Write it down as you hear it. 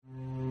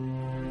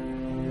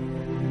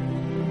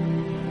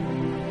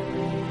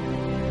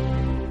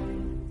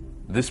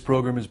This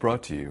program is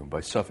brought to you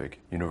by Suffolk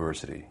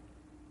University.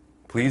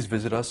 Please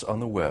visit us on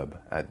the web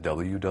at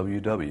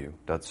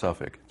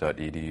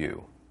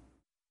www.suffolk.edu.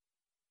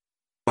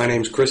 My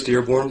name is Chris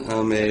Dearborn.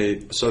 I'm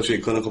an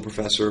associate clinical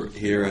professor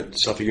here at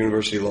Suffolk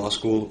University Law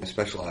School. I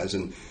specialize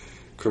in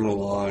criminal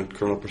law and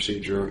criminal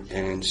procedure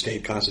and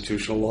state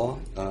constitutional law.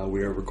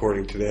 We are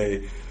recording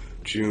today,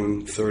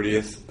 June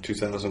 30th,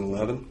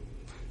 2011,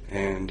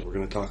 and we're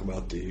going to talk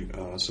about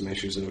some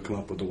issues that have come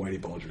up with the Whitey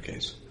Bulger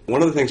case.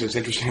 One of the things that's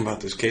interesting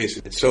about this case,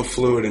 it's so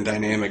fluid and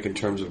dynamic in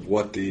terms of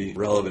what the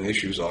relevant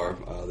issues are,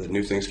 that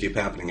new things keep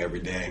happening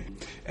every day.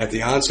 At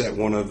the onset,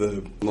 one of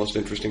the most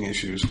interesting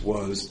issues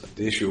was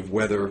the issue of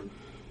whether,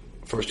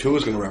 first, who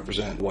was going to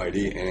represent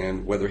Whitey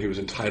and whether he was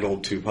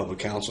entitled to public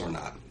counsel or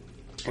not.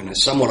 In a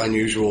somewhat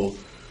unusual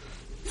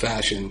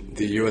fashion,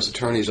 the U.S.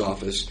 Attorney's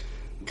Office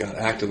got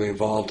actively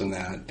involved in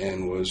that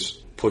and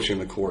was pushing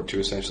the court to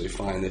essentially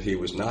find that he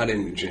was not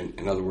indigent,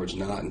 in other words,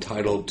 not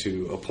entitled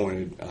to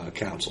appointed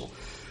counsel.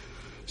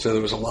 So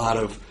there was a lot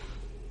of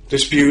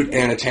dispute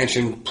and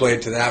attention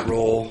played to that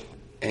role,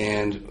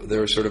 and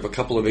there are sort of a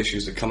couple of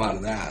issues that come out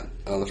of that.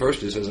 The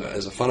first is,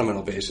 as a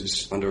fundamental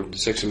basis, under the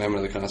Sixth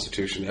Amendment of the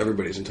Constitution,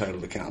 everybody's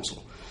entitled to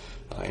counsel.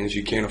 And if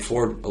you can't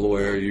afford a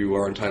lawyer, you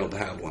are entitled to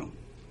have one.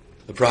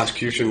 The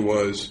prosecution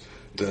was,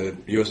 the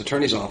U.S.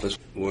 Attorney's Office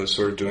was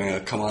sort of doing a,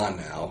 come on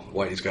now,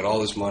 Whitey's got all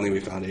this money,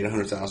 we found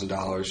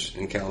 $800,000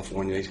 in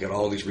California, he's got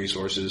all these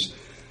resources.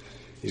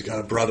 He's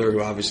got a brother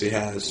who obviously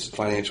has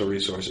financial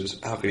resources.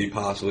 How could he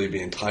possibly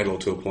be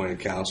entitled to appointed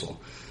counsel?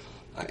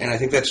 And I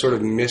think that sort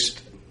of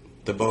missed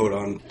the boat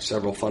on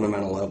several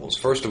fundamental levels.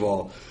 First of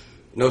all,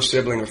 no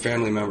sibling or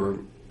family member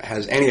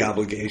has any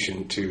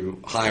obligation to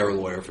hire a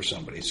lawyer for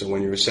somebody. So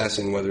when you're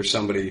assessing whether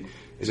somebody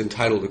is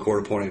entitled to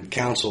court-appointed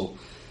counsel,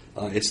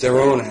 it's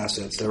their own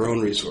assets, their own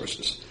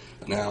resources.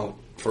 Now,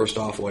 first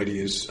off, Whitey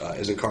is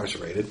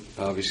incarcerated.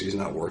 Obviously, he's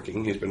not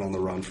working. He's been on the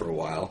run for a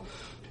while.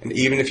 And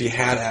even if he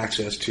had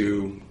access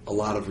to a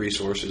lot of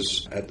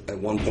resources at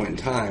one point in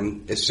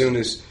time, as soon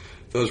as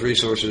those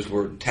resources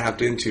were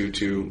tapped into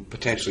to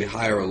potentially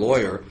hire a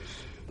lawyer,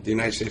 the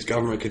United States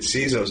government could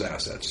seize those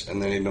assets, and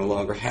then he'd no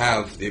longer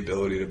have the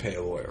ability to pay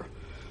a lawyer.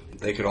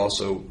 They could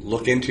also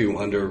look into,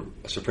 under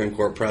a Supreme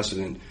Court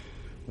precedent,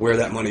 where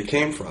that money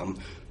came from,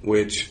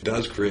 which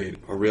does create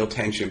a real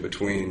tension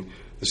between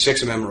the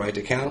Sixth Amendment right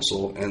to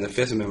counsel and the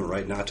Fifth Amendment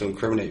right not to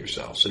incriminate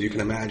yourself. So you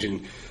can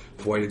imagine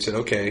if Whitey had said,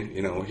 okay,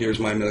 here's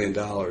my $1 million,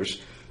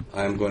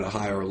 I'm going to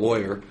hire a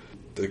lawyer.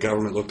 The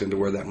government looked into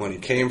where that money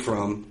came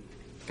from,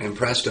 and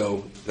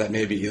presto, that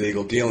may be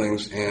illegal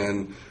dealings,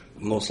 and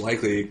most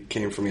likely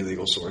came from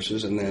illegal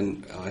sources, and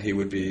then he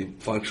would be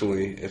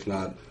functionally, if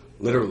not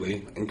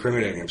literally,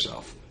 incriminating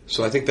himself.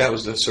 So I think that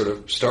was the sort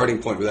of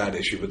starting point with that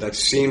issue, but that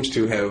seems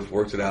to have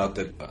worked it out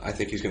that I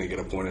think he's going to get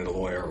appointed a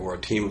lawyer or a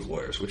team of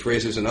lawyers, which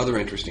raises another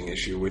interesting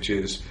issue, which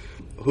is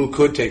who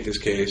could take this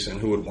case and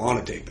who would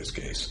want to take this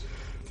case.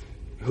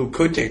 Who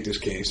could take this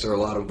case? There are a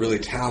lot of really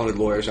talented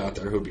lawyers out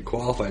there who would be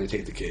qualified to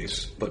take the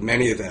case, but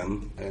many of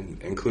them, and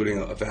including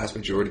a vast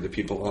majority of the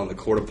people on the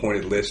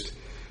court-appointed list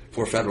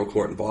for federal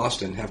court in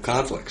Boston, have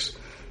conflicts.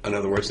 In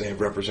other words, they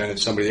have represented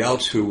somebody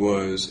else who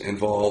was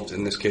involved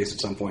in this case at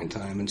some point in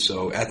time, and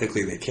so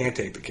ethically they can't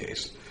take the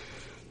case.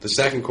 The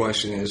second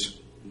question is,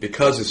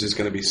 because this is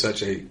going to be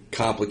such a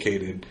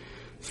complicated,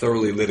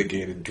 thoroughly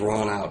litigated,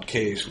 drawn-out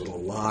case with a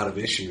lot of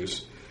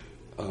issues,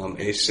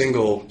 a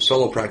single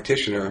solo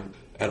practitioner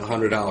at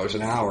 $100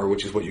 an hour,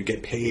 which is what you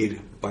get paid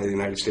by the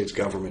United States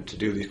government to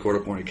do these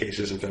court-appointed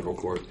cases in federal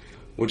court,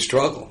 would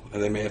struggle,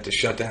 and they may have to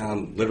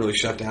literally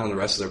shut down the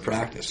rest of their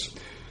practice.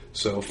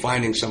 So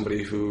finding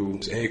somebody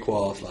who's A,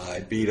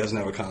 qualified, B, doesn't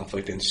have a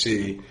conflict, and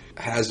C,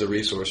 has the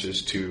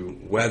resources to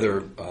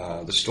weather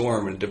the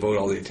storm and devote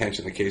all the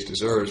attention the case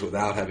deserves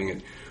without having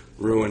it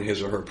ruin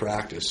his or her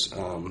practice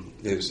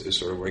is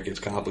sort of where it gets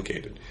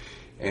complicated.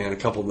 And a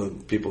couple of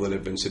the people that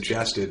have been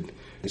suggested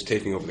as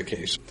taking over the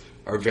case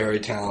are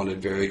very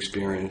talented, very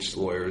experienced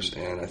lawyers,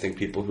 and I think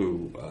people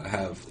who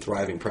have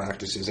thriving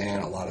practices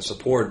and a lot of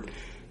support,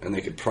 and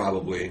they could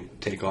probably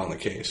take on the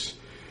case.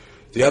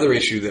 The other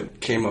issue that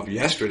came up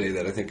yesterday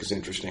that I think is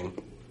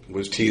interesting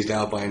was teased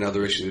out by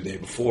another issue the day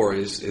before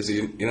is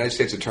the United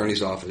States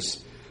Attorney's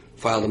Office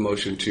filed a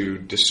motion to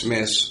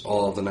dismiss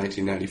all of the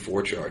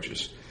 1994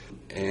 charges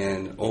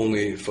and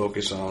only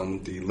focus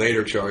on the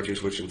later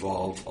charges, which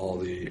involve all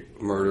the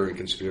murder and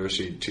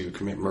conspiracy to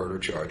commit murder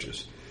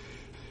charges.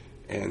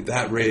 And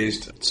that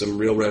raised some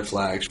real red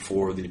flags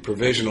for the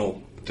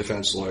provisional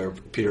defense lawyer,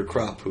 Peter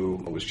Krupp, who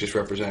was just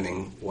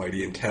representing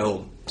Whitey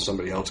until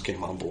somebody else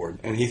came on board.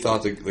 And he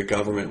thought the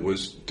government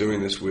was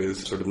doing this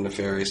with sort of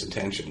nefarious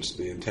intentions,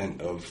 the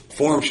intent of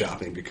forum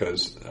shopping,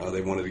 because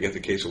they wanted to get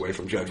the case away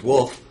from Judge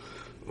Wolf,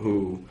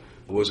 who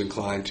was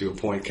inclined to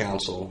appoint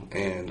counsel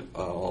and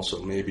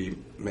also maybe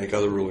make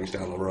other rulings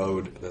down the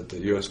road that the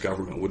U.S.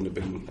 government wouldn't have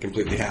been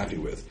completely happy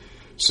with.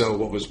 So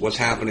what's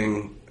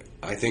happening,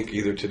 I think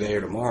either today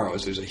or tomorrow,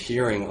 is there's a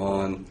hearing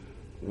on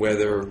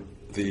whether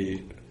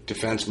the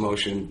defense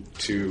motion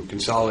to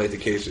consolidate the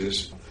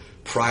cases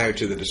prior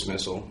to the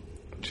dismissal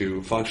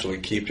to functionally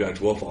keep Judge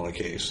Wolf on the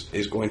case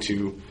is going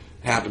to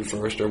happen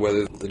first, or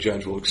whether the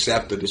judge will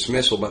accept the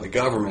dismissal by the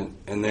government,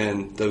 and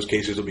then those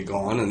cases will be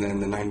gone, and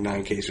then the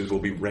 99 cases will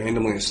be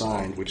randomly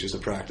assigned, which is the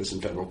practice in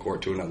federal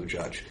court, to another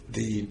judge.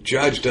 The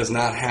judge does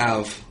not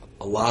have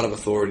a lot of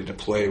authority to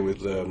play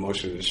with the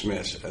motion to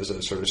dismiss as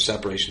a sort of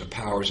separation of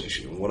powers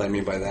issue. And what I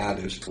mean by that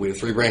is we have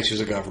three branches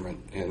of government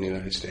in the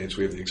United States.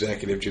 We have the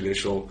executive,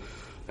 judicial,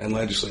 and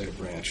legislative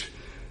branch.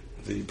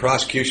 The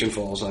prosecution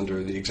falls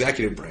under the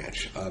executive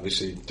branch,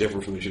 obviously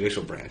different from the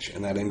judicial branch,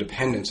 and that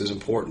independence is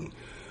important.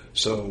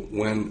 So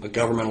when a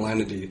governmental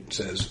entity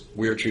says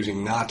we are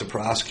choosing not to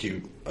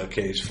prosecute a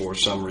case for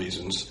some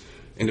reasons,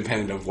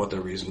 independent of what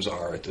their reasons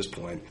are at this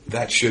point,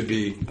 that should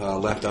be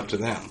left up to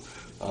them.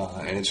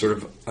 And it's sort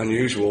of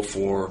unusual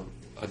for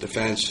a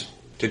defense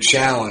to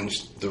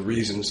challenge the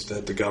reasons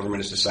that the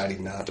government is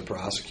deciding not to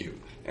prosecute.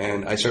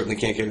 And I certainly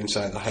can't get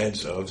inside the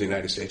heads of the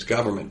United States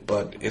government,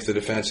 but if the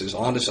defense is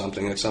onto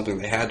something, it's something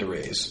they had to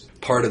raise.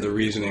 Part of the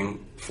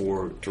reasoning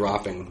for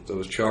dropping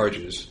those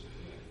charges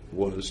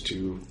was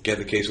to get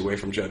the case away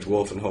from Judge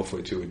Wolf and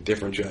hopefully to a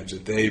different judge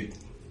that they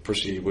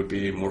perceive would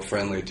be more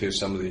friendly to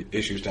some of the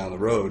issues down the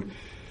road.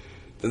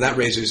 Then that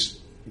raises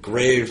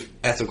grave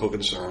ethical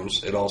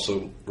concerns. It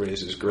also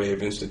raises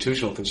grave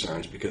institutional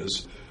concerns,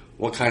 because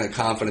what kind of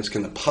confidence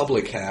can the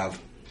public have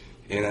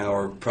in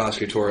our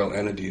prosecutorial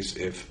entities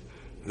if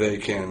they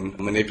can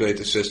manipulate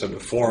the system to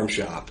forum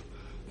shop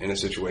in a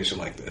situation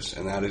like this?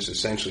 And that is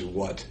essentially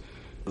what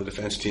the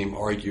defense team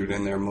argued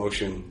in their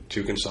motion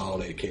to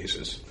consolidate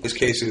cases. This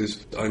case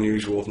is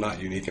unusual, if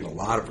not unique, in a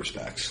lot of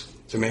respects.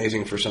 It's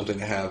amazing for something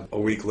to have a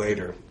week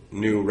later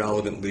new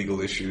relevant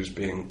legal issues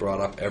being brought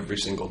up every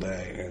single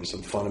day, and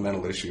some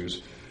fundamental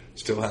issues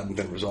still haven't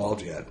been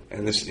resolved yet.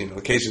 And this,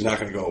 the case is not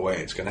going to go away.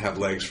 It's going to have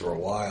legs for a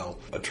while.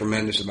 A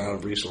tremendous amount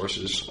of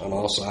resources on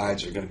all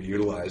sides are going to be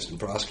utilized in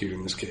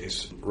prosecuting this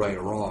case, right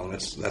or wrong.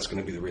 That's going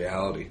to be the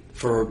reality.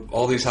 For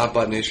all these hot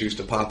button issues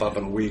to pop up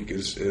in a week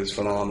is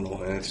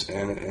phenomenal,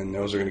 and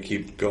those are going to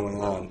keep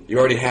going on. You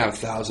already have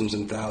thousands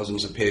and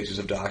thousands of pages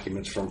of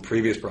documents from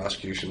previous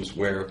prosecutions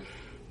where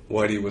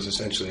Whitey was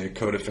essentially a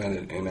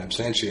co-defendant in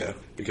absentia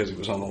because he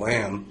was on the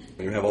lam.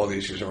 You have all the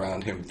issues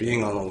around him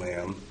being on the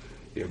lam.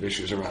 You have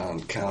issues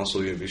around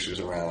counsel. You have issues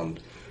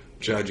around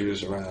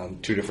judges,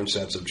 around two different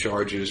sets of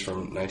charges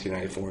from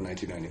 1994 and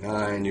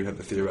 1999. You have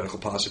the theoretical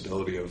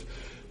possibility of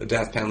the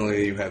death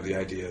penalty. You have the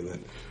idea that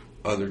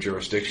other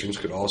jurisdictions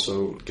could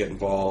also get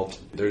involved.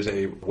 There's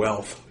a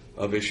wealth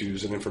of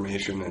issues and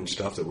information and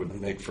stuff that would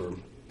make for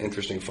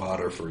interesting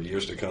fodder for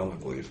years to come, I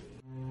believe.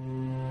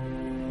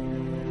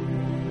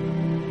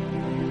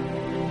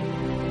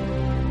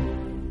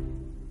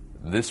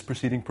 This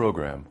preceding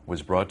program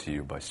was brought to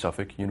you by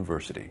Suffolk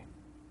University.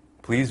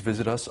 Please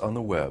visit us on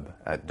the web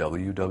at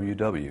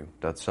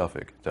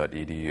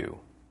www.suffolk.edu.